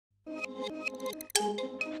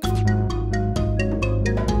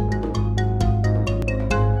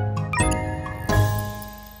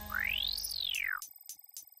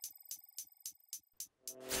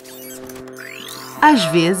Às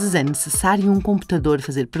vezes é necessário um computador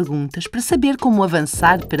fazer perguntas para saber como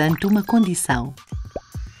avançar perante uma condição.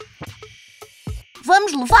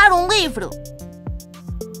 Vamos levar um livro!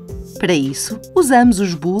 Para isso, usamos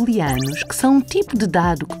os booleanos, que são um tipo de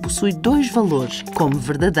dado que possui dois valores, como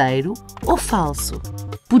verdadeiro ou falso.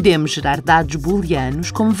 Podemos gerar dados booleanos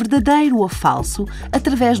como verdadeiro ou falso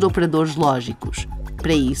através de operadores lógicos.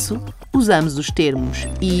 Para isso, usamos os termos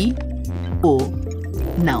e, ou,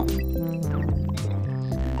 não.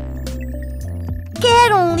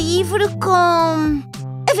 Quero um livro com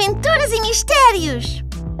aventuras e mistérios!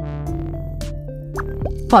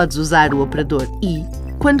 Podes usar o operador e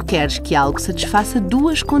quando queres que algo satisfaça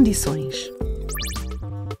duas condições.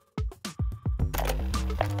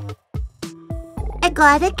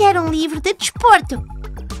 Agora quero um livro de desporto,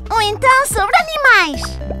 ou então sobre animais.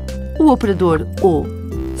 O operador ou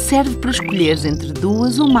serve para escolheres entre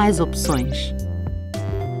duas ou mais opções.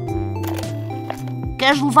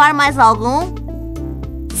 Queres levar mais algum?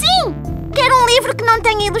 Sim! Quero um livro que não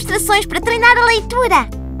tenha ilustrações para treinar a leitura.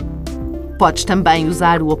 Podes também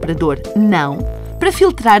usar o operador não para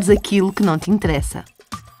filtrares aquilo que não te interessa.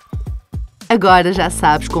 Agora já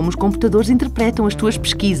sabes como os computadores interpretam as tuas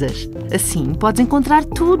pesquisas. Assim, podes encontrar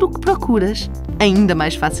tudo o que procuras, ainda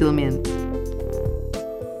mais facilmente.